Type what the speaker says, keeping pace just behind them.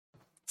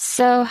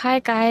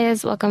Hi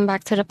guys, welcome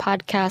back to the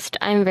podcast.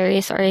 I'm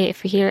very sorry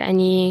if you hear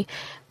any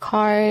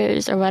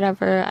cars or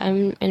whatever.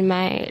 I'm in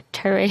my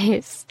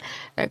terrace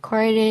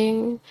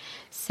recording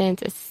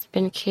since it's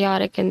been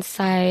chaotic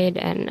inside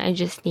and I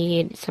just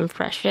need some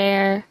fresh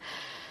air.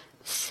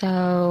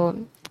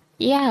 So,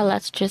 yeah,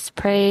 let's just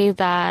pray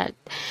that,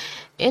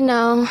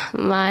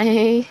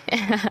 my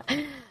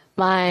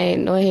my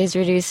noise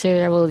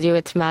reducer will do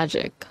its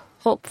magic,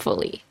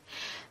 hopefully.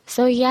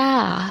 So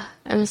yeah,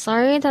 I'm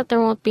sorry that there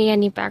won't be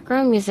any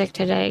background music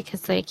today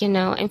because,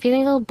 I'm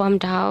feeling a little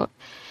bummed out.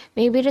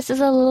 Maybe this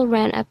is a little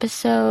rant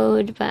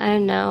episode, but I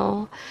don't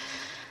know.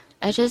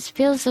 I just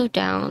feel so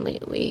down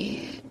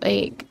lately.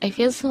 I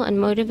feel so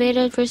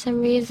unmotivated for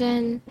some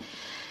reason.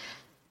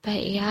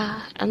 But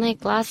yeah,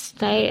 and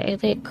last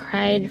night I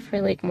cried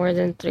for more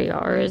than 3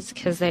 hours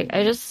because I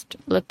just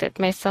looked at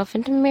myself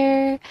in the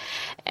mirror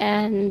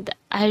and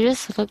I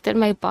just looked at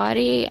my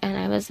body and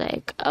I was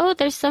like, oh,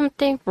 there's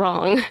something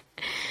wrong.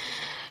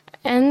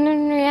 And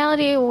in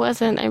reality, it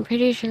wasn't. I'm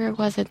pretty sure it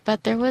wasn't,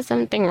 but there was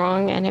something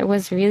wrong and it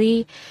was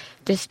really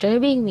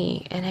disturbing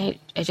me. And I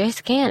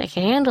can't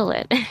handle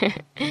it.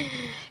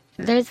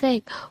 There's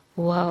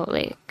whoa,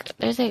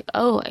 there's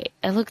oh,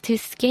 I look too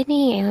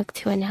skinny, I look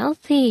too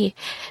unhealthy.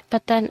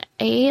 But then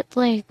I ate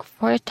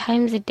 4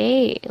 times a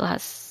day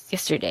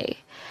yesterday.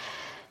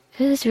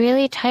 It was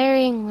really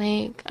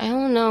tiring. I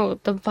don't know.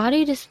 The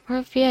body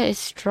dysmorphia is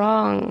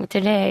strong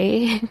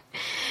today.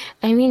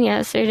 I mean,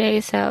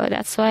 yesterday. So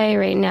that's why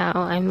right now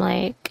I'm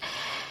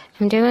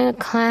doing a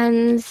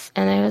cleanse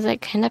and I was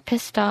kind of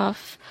pissed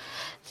off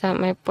that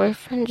my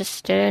boyfriend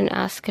just didn't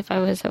ask if I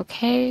was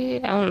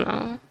okay. I don't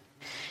know.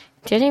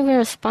 Didn't even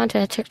respond to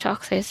the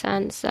TikToks I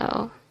sent.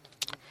 So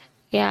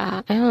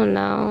yeah, I don't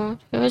know.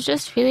 It was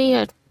just really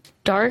a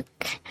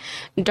dark,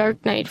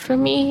 dark night for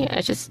me.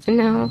 I just, I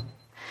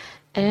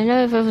don't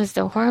know if it was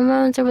the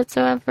hormones or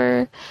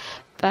whatsoever,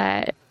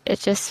 but it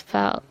just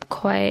felt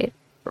quite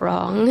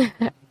wrong.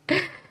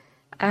 I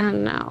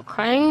don't know.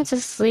 Crying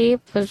to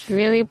sleep was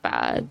really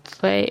bad.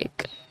 I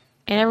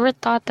never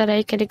thought that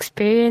I could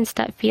experience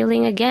that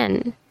feeling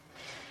again.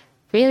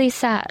 Really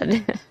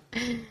sad.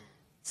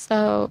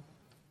 So,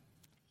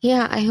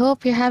 yeah, I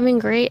hope you're having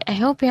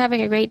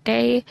a great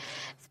day,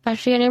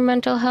 especially on your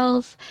mental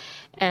health.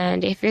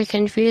 And if you're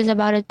confused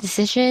about a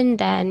decision,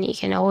 then you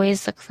can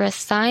always look for a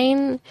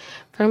sign.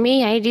 For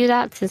me, I do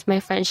that since my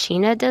friend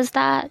Sheena does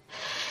that.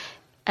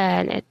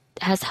 And it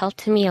has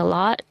helped me a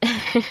lot.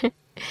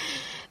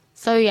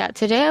 So yeah,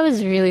 today I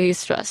was really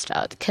stressed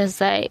out because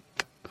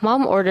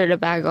mom ordered a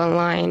bag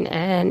online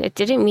and it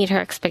didn't meet her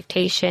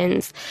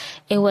expectations.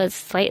 It was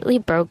slightly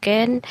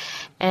broken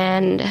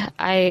and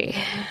she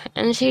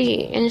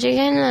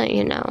kind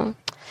of,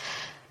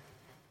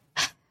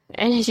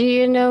 and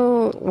she,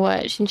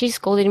 and she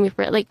scolded me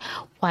for it.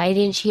 Why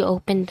didn't she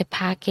open the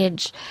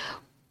package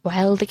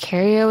while the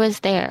carrier was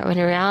there? When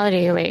in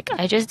reality,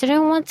 I just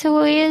didn't want to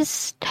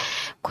waste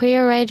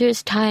Queer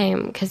Rider's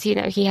time because,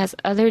 he has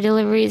other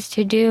deliveries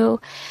to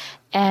do.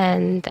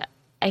 And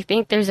I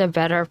think there's a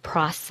better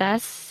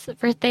process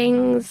for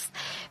things,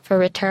 for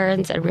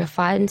returns and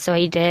refunds. So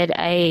I did.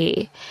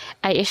 I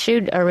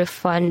issued a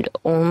refund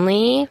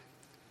only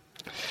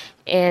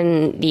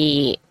in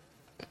the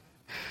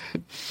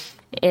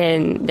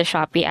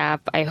Shopee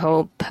app. I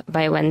hope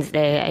by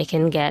Wednesday I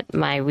can get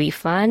my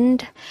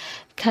refund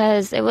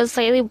because it was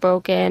slightly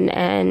broken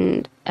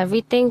and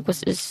everything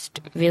was just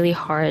really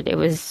hard. I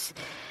was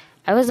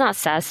not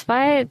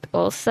satisfied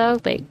also.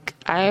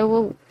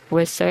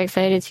 Was so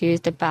excited to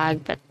use the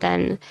bag, but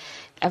then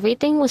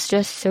everything was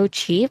just so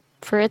cheap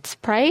for its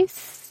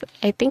price.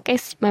 I think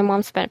my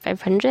mom spent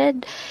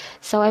 500,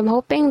 so I'm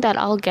hoping that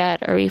I'll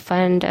get a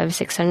refund of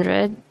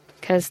 600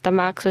 because the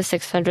max was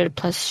 600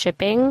 plus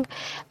shipping.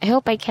 I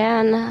hope I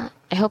can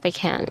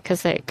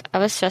because I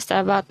was stressed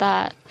out about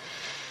that.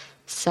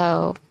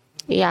 So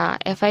yeah,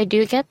 if I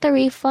do get the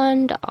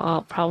refund,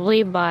 I'll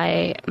probably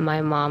buy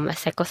my mom a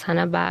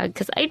Sekosana bag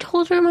because I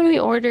told her when we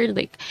ordered,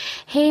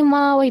 hey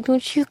ma, why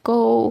don't you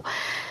go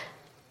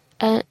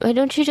why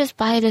don't you just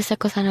buy the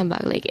Sekosana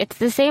bag? It's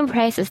the same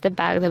price as the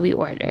bag that we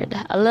ordered.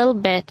 A little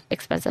bit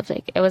expensive.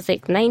 It was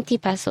 90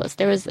 pesos.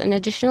 There was an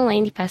additional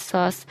 90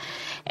 pesos.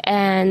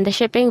 And the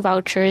shipping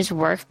vouchers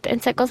worked in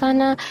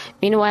Sekosana.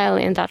 Meanwhile,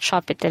 in that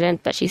shop, it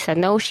didn't. But she said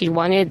no, she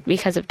wanted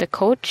because of the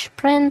Coach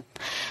print.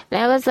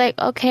 And I was like,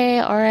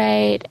 okay, all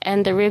right.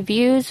 And the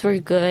reviews were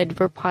good,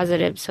 were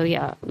positive. So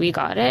yeah, we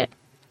got it.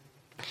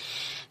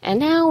 And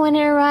now when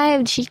it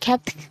arrived, she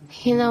kept,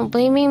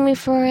 blaming me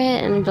for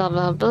it and blah,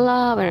 blah,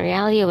 blah. When in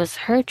reality, it was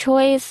her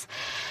choice.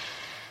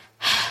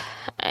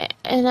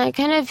 And I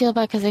kind of feel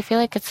bad because I feel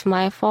like it's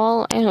my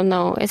fault. I don't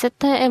know. Is it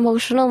the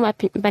emotional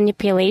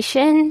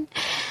manipulation?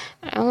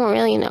 I don't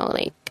really know.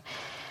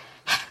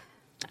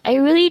 I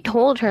really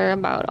told her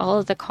about all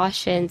of the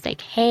cautions.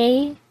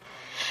 Hey,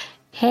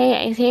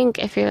 I think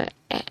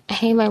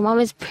hey, my mom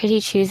is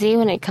pretty choosy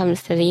when it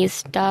comes to these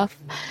stuff.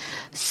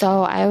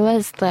 So I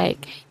was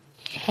like,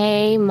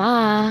 hey,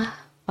 ma,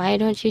 why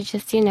don't you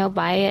just,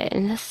 buy it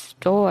in the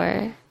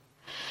store?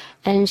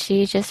 And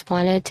she just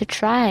wanted to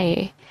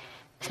try.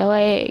 So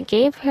I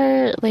gave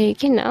her, like,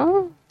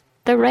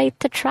 the right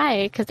to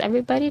try, because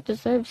everybody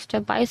deserves to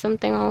buy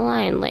something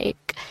online.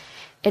 Like,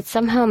 it's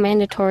somehow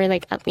mandatory,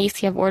 like, at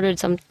least you have ordered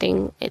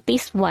something, at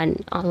least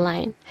one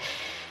online.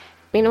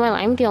 Meanwhile,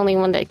 I'm the only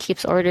one that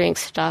keeps ordering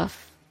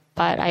stuff,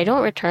 but I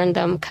don't return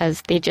them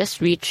because they just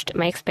reached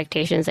my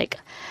expectations. Like,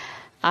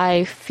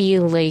 I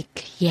feel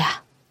like, yeah,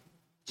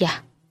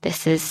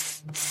 this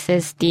is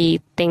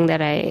the thing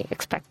that I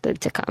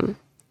expected to come.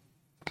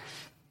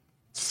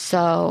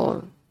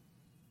 So,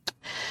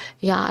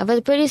 yeah, I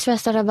was pretty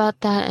stressed out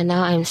about that, and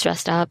now I'm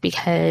stressed out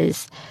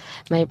because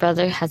my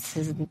brother has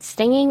his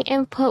singing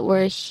input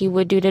where he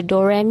would do the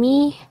do re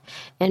mi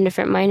and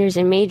different minors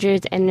and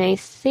majors, and I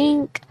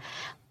think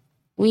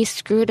we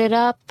screwed it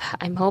up.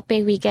 I'm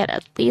hoping we get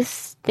at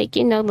least, like,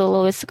 the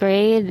lowest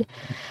grade.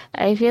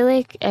 I feel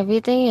like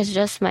everything is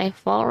just my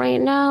fault right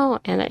now,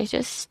 and I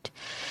just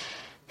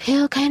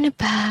feel kind of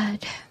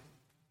bad.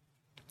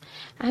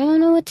 I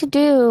don't know what to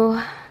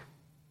do.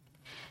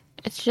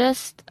 It's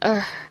just,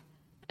 I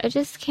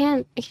just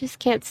can't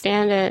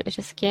stand it. I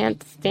just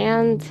can't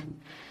stand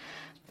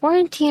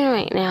quarantine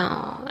right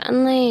now.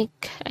 And,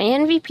 like, I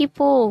envy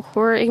people who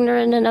are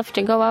ignorant enough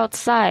to go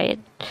outside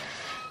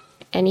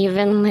and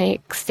even,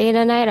 like, stay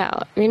the night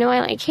out.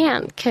 I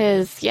can't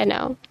because,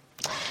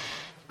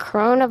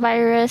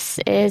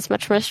 coronavirus is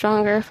much more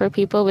stronger for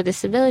people with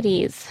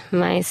disabilities.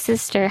 My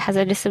sister has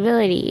a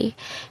disability.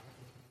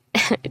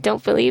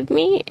 Don't believe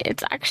me?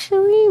 It's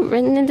actually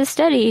written in the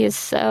studies.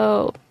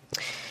 So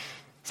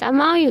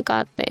somehow you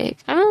got, like,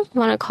 I don't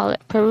want to call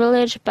it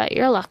privilege, but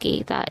you're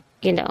lucky that,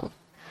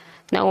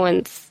 no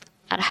one's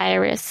at high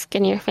risk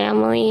in your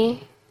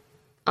family.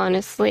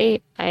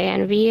 Honestly, I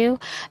envy you.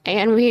 I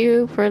envy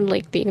you for,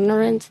 like, the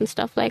ignorance and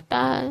stuff like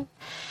that.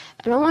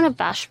 I don't want to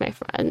bash my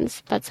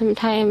friends, but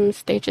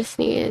sometimes they just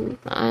need...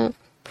 I'll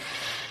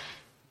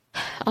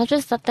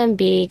just let them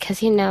be, because,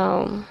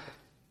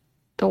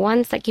 the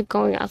ones that keep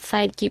going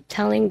outside keep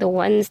telling the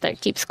ones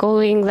that keep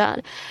scolding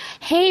that,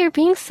 hey, you're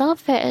being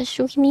selfish.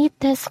 We need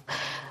this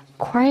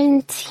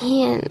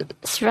quarantine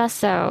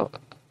stress out.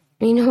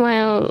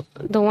 Meanwhile,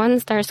 the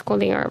ones that are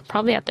scolding are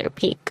probably at their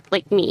peak,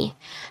 like me.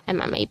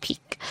 I'm at my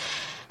peak.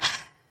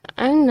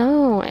 I don't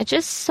know. It's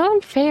just so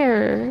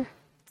unfair.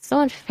 So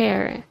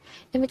unfair.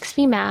 It makes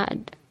me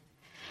mad.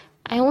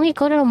 I only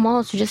go to the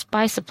mall to just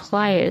buy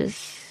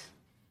supplies.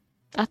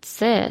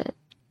 That's it.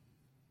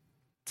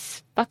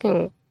 It's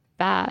fucking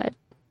bad.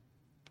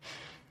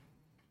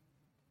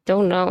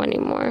 Don't know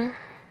anymore.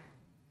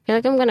 I feel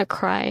like I'm gonna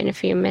cry in a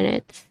few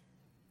minutes.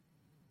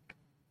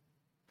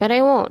 But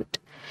I won't.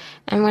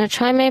 I'm gonna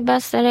try my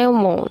best that I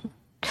won't.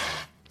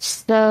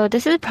 So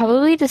this is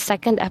probably the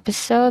second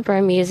episode where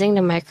I'm using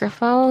the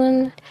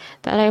microphone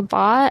that I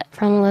bought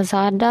from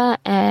Lazada,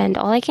 and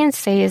all I can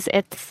say is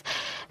it's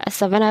a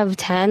 7 out of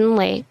 10.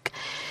 Like,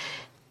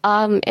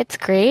 it's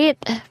great,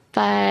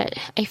 but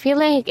I feel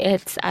like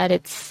it's at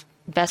its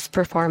best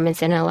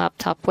performance in a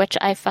laptop, which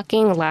I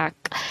fucking lack.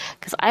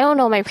 Because I don't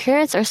know, my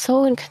parents are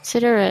so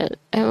inconsiderate.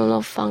 I don't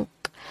know, funk.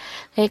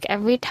 Like,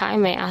 every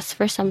time I ask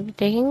for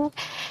something,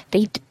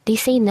 they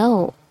say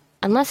no.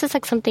 Unless it's,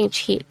 like, something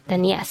cheap,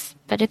 then yes.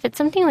 But if it's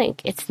something,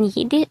 like, it's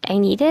needed, I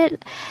need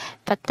it,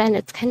 but then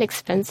it's kind of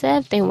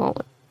expensive, they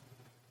won't.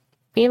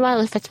 Meanwhile,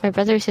 if it's my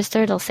brother or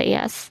sister, they'll say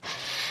yes.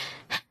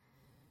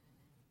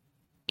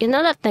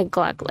 That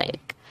neglect,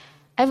 like,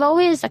 I've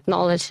always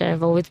acknowledged that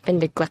I've always been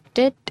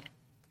neglected,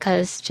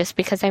 just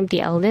because I'm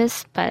the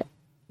eldest, but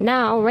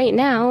right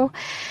now,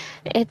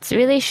 it's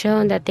really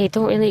shown that they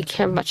don't really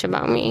care much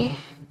about me.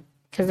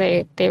 Because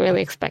they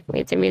really expect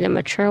me to be the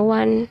mature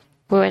one,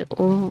 when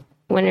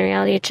in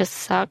reality it just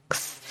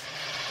sucks.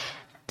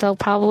 They'll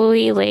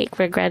probably, like,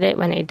 regret it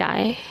when I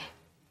die.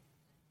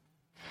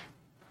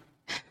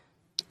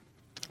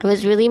 I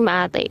was really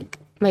mad, like,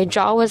 my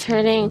jaw was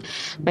hurting.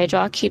 My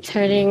jaw keeps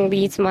hurting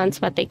these months,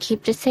 but they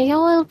keep just saying,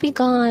 oh, it'll be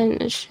gone.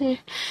 I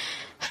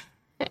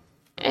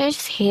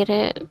just hate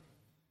it.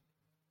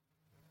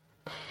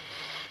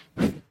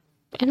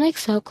 I'm, like,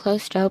 so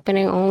close to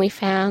opening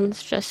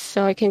OnlyFans just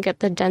so I can get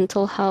the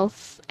dental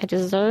health I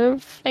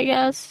deserve, I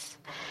guess.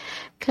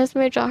 Because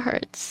my jaw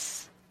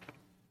hurts.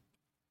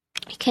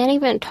 I can't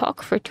even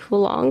talk for too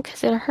long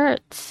because it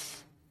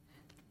hurts.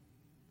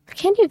 I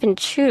can't even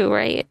chew,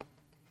 right?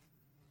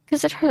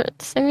 Because it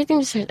hurts.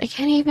 Everything just hurts. I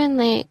can't even,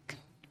 like,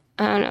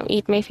 I don't know,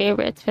 eat my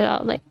favorites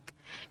without, like,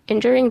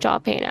 enduring jaw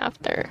pain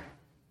after.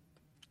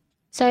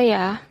 So,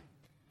 yeah.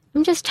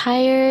 I'm just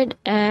tired,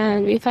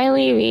 and we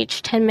finally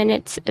reached 10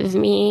 minutes of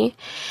me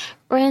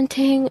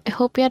ranting. I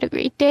hope you had a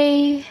great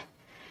day.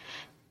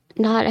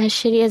 Not as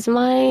shitty as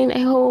mine, I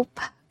hope,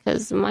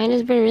 because mine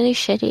has been really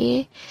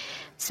shitty.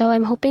 So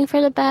I'm hoping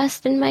for the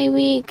best in my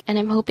week, and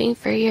I'm hoping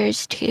for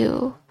yours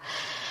too.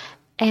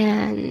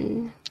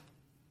 And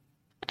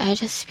I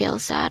just feel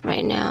sad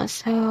right now,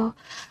 so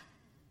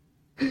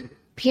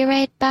be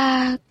right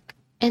back,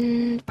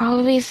 and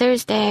probably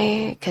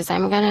Thursday, because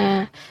I'm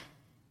gonna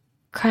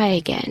cry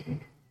again.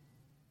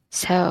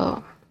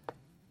 So,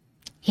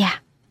 yeah.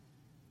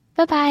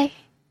 Bye-bye.